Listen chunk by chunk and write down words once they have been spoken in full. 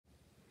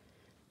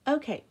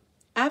Okay,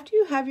 after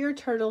you have your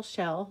turtle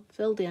shell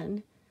filled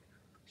in,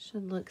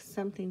 should look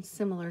something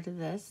similar to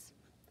this.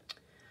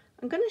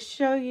 I'm going to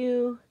show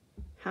you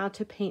how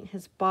to paint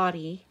his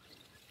body,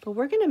 but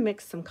we're going to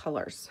mix some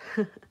colors.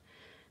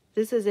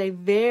 This is a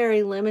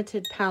very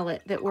limited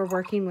palette that we're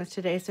working with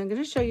today, so I'm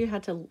going to show you how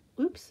to,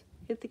 oops,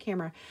 hit the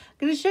camera.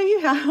 I'm going to show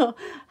you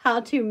how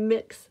to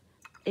mix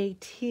a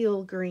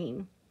teal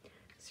green.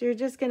 So you're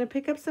just going to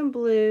pick up some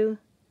blue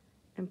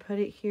and put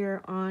it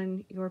here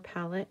on your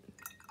palette.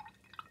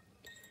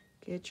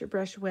 Get your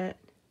brush wet,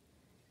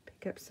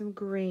 pick up some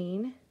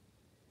green,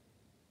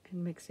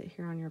 and mix it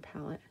here on your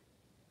palette.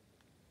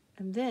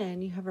 And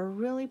then you have a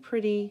really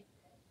pretty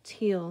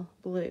teal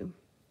blue.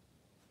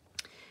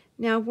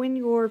 Now, when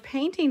you're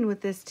painting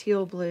with this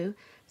teal blue,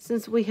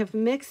 since we have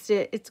mixed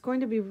it, it's going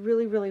to be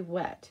really, really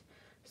wet.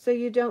 So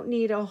you don't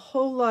need a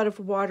whole lot of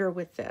water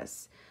with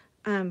this.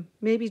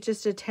 Maybe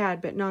just a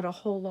tad, but not a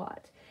whole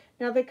lot.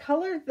 Now, the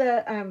color,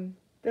 the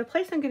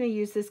place I'm going to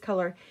use this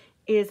color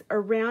is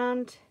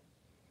around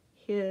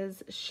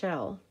his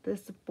shell,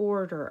 this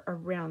border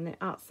around the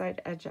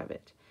outside edge of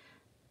it.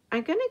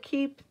 I'm going to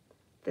keep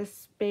the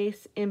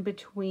space in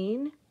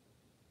between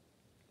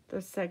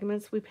those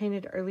segments we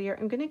painted earlier.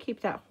 I'm going to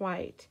keep that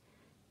white,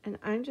 and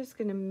I'm just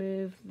going to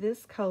move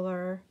this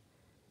color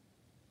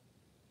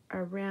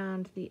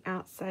around the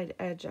outside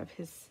edge of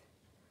his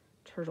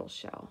turtle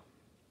shell.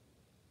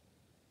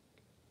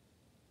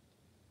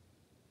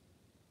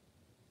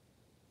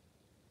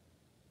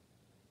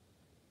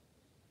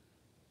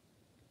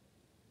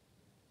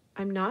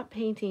 I'm not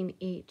painting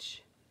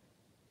each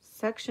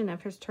section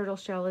of his turtle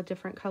shell a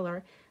different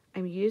color.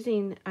 I'm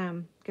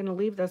going to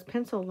leave those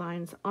pencil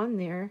lines on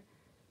there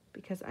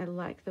because I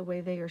like the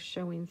way they are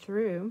showing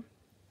through.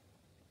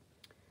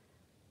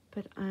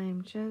 But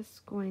I'm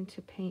just going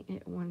to paint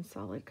it one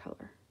solid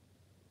color.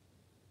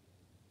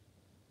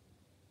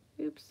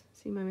 Oops,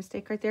 see my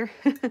mistake right there?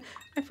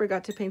 I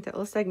forgot to paint that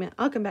little segment.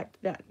 I'll come back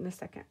to that in a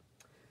second.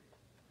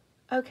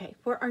 Okay,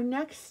 for our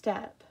next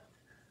step,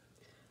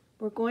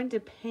 we're going to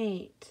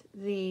paint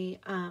the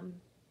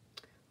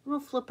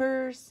little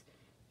flippers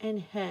and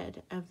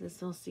head of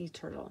this little sea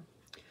turtle.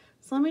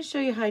 So let me show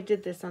you how I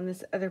did this on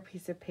this other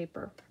piece of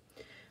paper.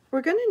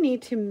 We're going to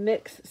need to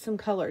mix some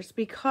colors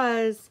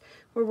because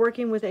we're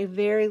working with a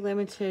very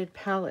limited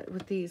palette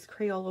with these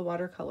Crayola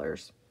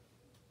watercolors.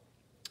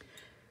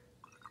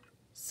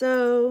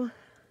 So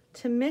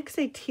to mix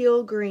a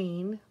teal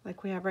green,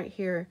 like we have right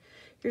here,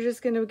 you're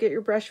just going to get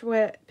your brush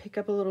wet, pick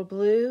up a little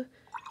blue,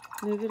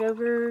 move it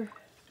over,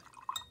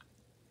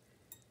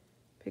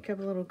 pick up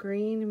a little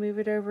green, move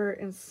it over,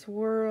 and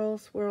swirl,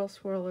 swirl,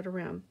 swirl it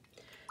around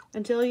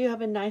until you have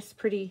a nice,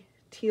 pretty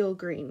teal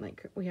green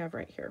like we have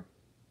right here.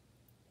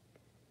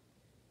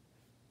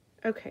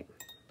 Okay.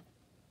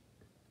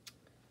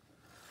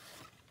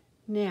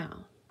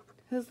 Now,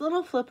 his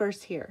little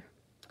flippers here.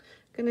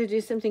 I'm going to do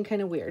something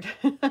kind of weird.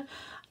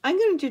 I'm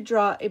going to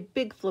draw a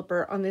big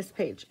flipper on this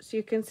page so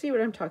you can see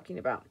what I'm talking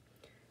about.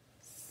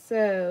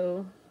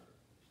 So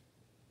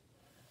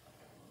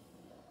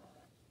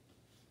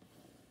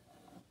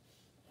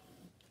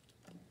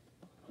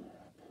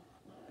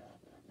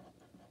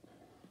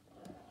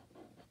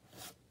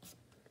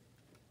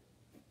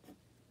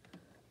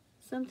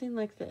something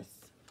like this.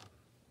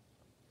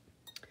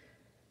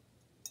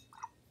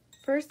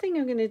 First thing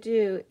I'm going to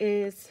do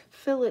is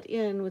fill it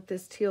in with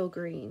this teal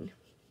green.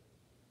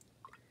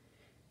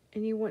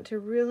 And you want to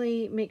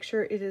really make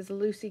sure it is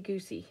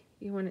loosey-goosey.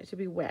 You want it to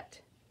be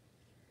wet.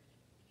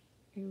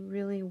 A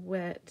really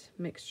wet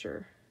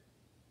mixture.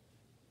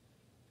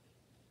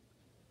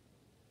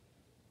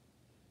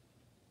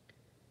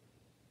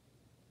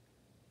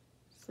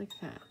 Just like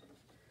that.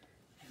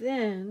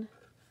 Then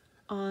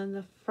on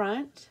the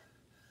front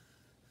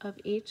of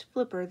each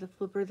flipper, the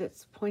flipper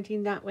that's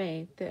pointing that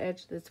way, the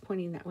edge that's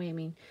pointing that way, I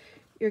mean,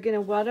 you're going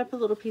to wad up a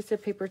little piece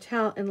of paper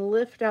towel and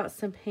lift out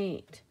some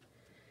paint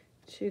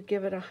to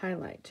give it a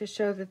highlight, to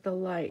show that the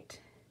light,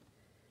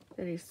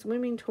 that he's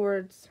swimming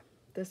towards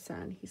the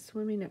sun. He's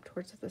swimming up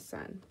towards the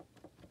sun.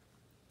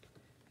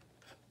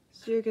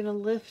 So you're going to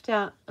lift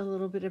out a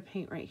little bit of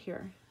paint right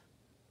here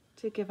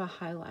to give a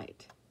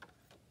highlight.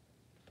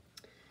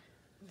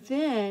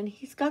 Then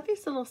he's got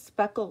these little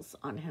speckles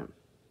on him.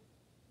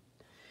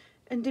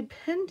 And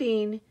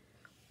depending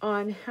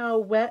on how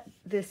wet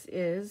this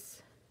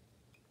is,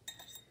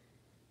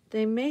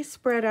 they may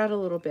spread out a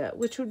little bit,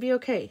 which would be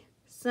okay.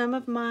 Some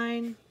of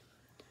mine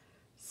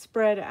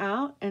spread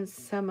out and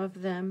some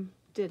of them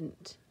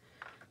didn't.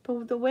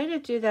 But the way to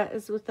do that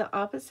is with the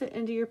opposite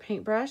end of your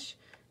paintbrush,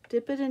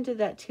 dip it into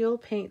that teal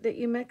paint that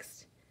you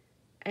mixed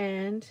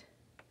and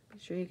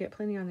make sure you get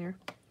plenty on there.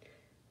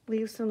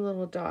 Leave some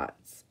little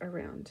dots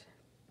around.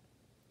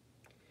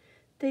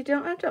 They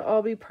don't have to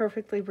all be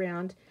perfectly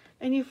round,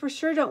 and you for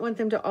sure don't want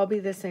them to all be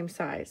the same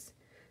size.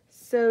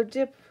 So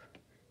dip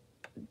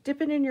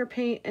it in your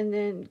paint and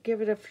then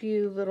give it a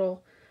few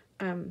little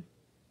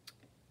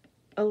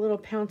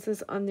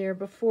pounces on there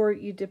before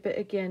you dip it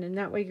again, and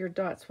that way your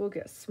dots will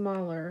get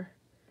smaller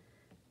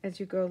as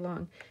you go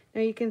along.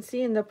 Now you can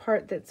see in the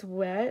part that's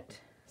wet,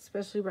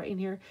 especially right in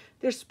here,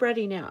 they're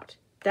spreading out.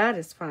 That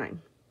is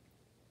fine.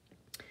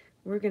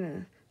 We're going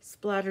to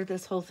splatter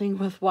this whole thing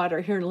with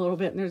water here in a little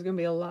bit, and there's going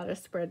to be a lot of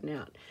spreading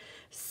out.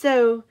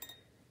 So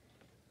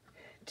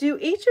do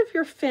each of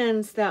your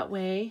fins that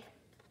way,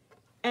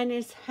 and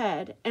his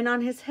head. And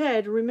on his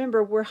head,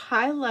 remember, we're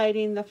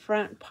highlighting the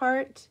front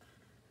part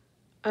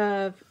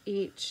of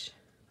each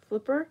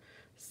flipper.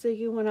 So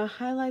you want to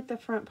highlight the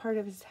front part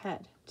of his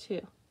head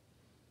too.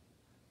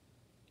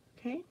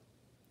 Okay.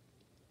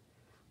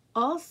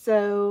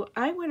 Also,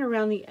 I went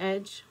around the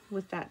edge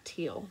with that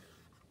teal.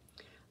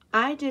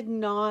 I did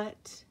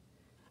not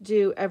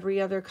do every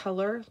other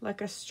color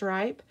like a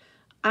stripe.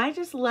 I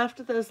just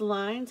left those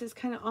lines as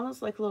kind of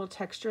almost like little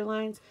texture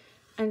lines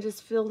and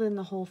just filled in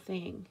the whole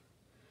thing.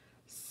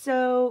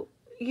 So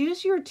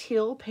use your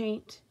teal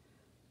paint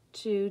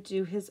to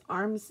do his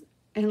arms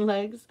and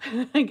legs.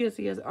 I guess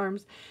he has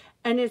arms,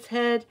 and his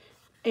head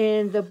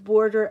and the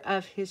border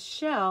of his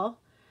shell,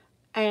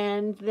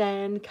 and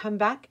then come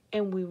back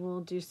and we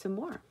will do some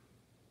more.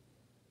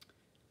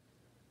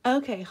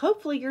 Okay,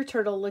 hopefully your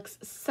turtle looks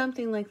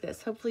something like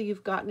this. Hopefully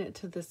you've gotten it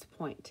to this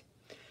point.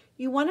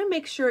 You want to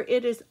make sure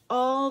it is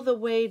all the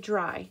way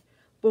dry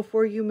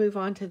before you move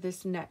on to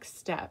this next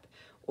step,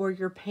 or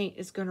your paint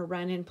is going to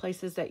run in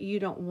places that you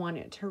don't want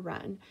it to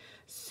run.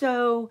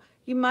 So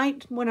you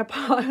might want to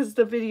pause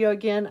the video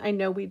again. I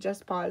know we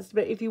just paused,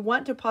 but if you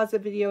want to pause the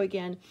video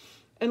again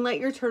and let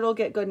your turtle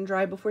get good and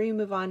dry before you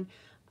move on,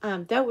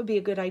 that would be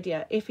a good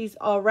idea. If he's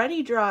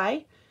already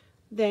dry,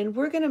 then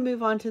we're going to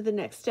move on to the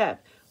next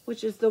step,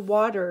 which is the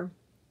water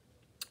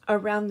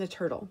around the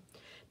turtle.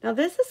 Now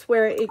this is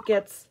where it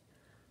gets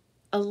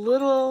a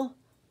little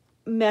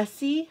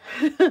messy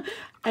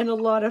and a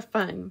lot of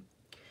fun.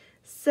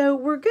 So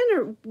we're going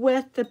to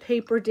wet the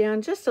paper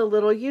down just a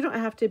little. You don't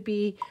have to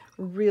be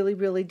really,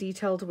 really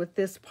detailed with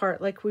this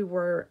part like we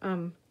were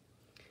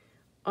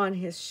on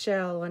his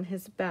shell, on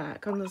his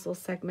back, on those little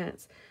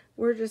segments.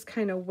 We're just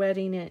kind of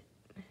wetting it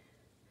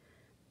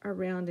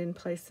around in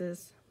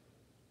places.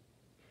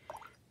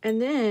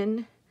 And then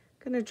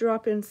I'm going to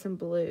drop in some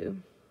blue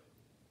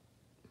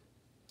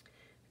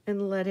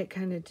and let it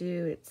kind of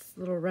do its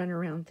little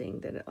runaround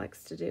thing that it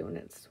likes to do when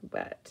it's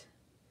wet.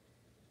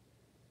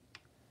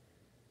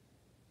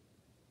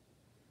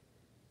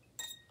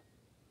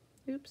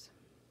 Oops,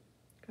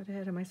 got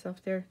ahead of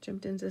myself there,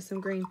 jumped into some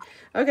green.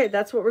 Okay,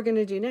 that's what we're going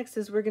to do next,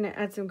 is we're going to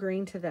add some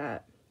green to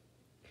that.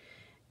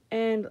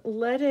 And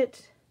let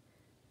it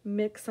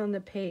mix on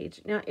the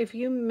page. Now, if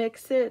you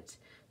mix it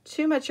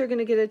too much, you're going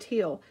to get a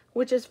teal,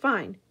 which is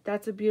fine.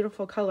 That's a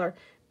beautiful color.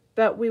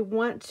 But we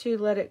want to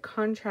let it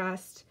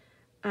contrast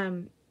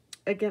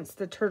against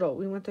the turtle.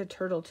 We want the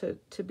turtle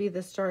to be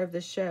the star of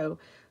the show.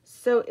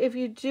 So if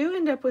you do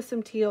end up with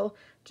some teal,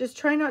 just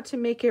try not to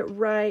make it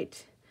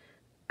right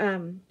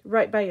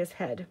by his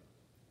head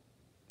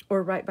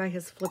or right by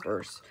his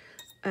flippers.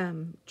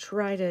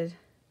 Try to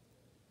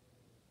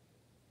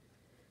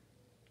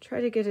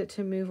get it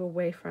to move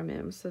away from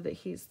him so that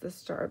he's the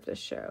star of the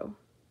show.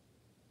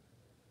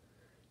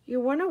 You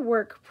want to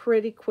work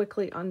pretty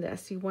quickly on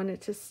this. You want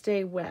it to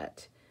stay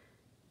wet.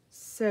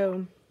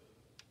 So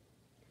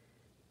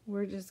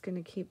we're just going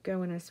to keep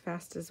going as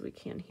fast as we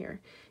can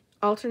here.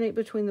 Alternate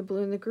between the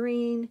blue and the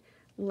green.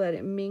 Let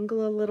it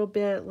mingle a little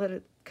bit. Let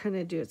it kind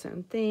of do its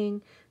own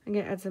thing. I'm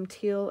going to add some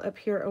teal up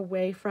here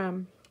away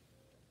from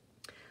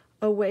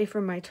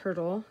my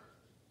turtle.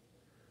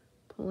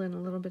 Pull in a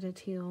little bit of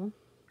teal.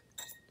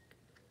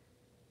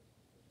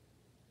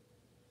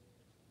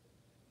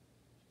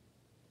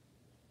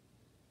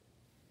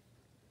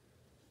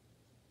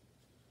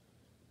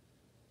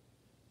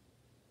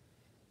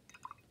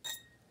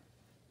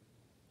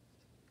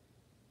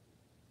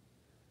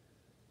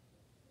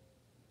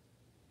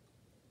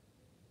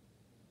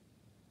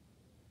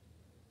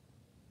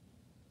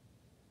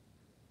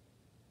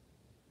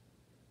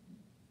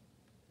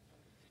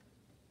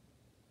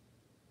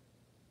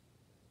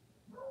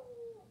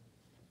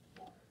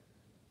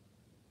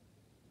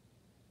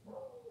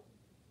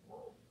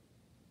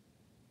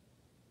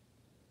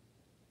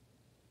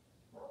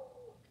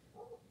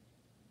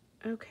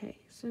 Okay,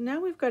 so now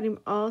we've got him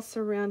all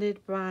surrounded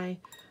by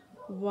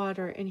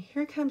water, and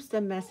here comes the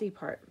messy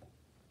part.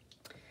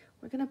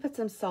 We're going to put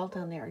some salt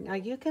on there. Now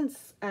you can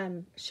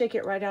shake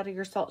it right out of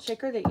your salt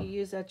shaker that you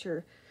use at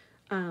your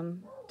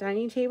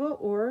dining table,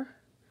 or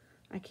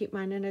I keep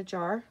mine in a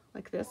jar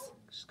like this.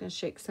 I'm just going to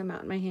shake some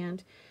out in my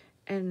hand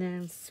and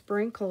then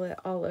sprinkle it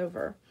all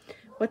over.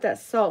 What that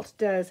salt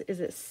does is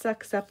it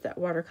sucks up that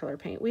watercolor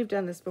paint. We've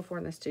done this before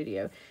in the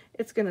studio.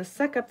 It's going to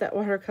suck up that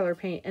watercolor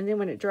paint, and then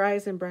when it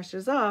dries and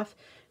brushes off,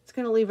 it's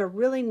going to leave a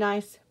really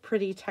nice,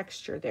 pretty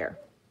texture there.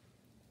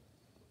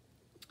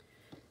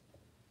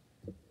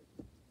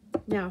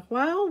 Now,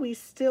 while we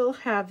still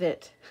have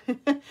it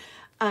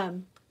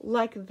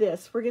like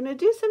this, we're going to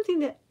do something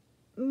that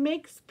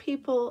makes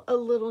people a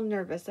little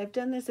nervous. I've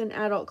done this in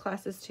adult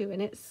classes too,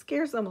 and it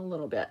scares them a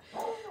little bit.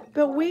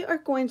 But we are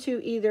going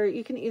to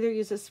you can either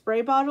use a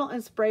spray bottle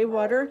and spray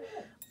water,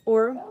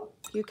 or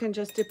you can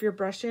just dip your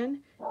brush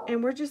in,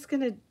 and we're just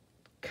going to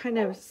kind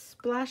of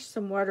splash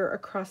some water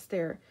across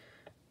there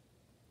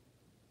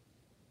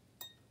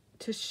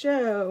to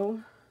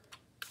show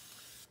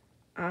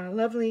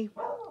lovely.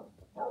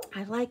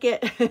 I like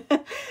it.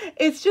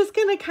 It's just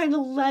going to kind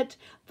of let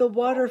the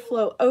water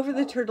flow over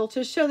the turtle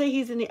to show that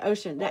he's in the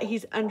ocean, that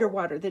he's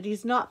underwater, that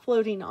he's not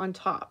floating on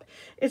top.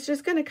 It's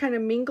just going to kind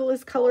of mingle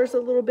his colors a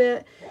little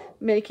bit,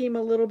 make him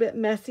a little bit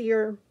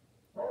messier.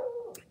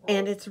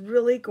 And it's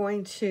really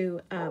going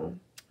to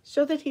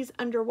show that he's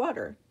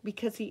underwater,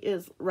 because he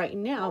is right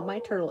now. My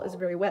turtle is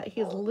very wet. He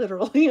is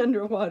literally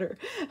underwater.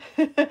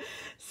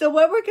 So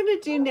what we're going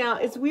to do now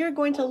is we are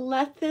going to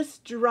let this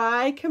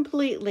dry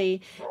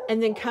completely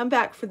and then come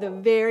back for the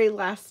very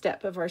last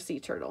step of our sea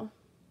turtle.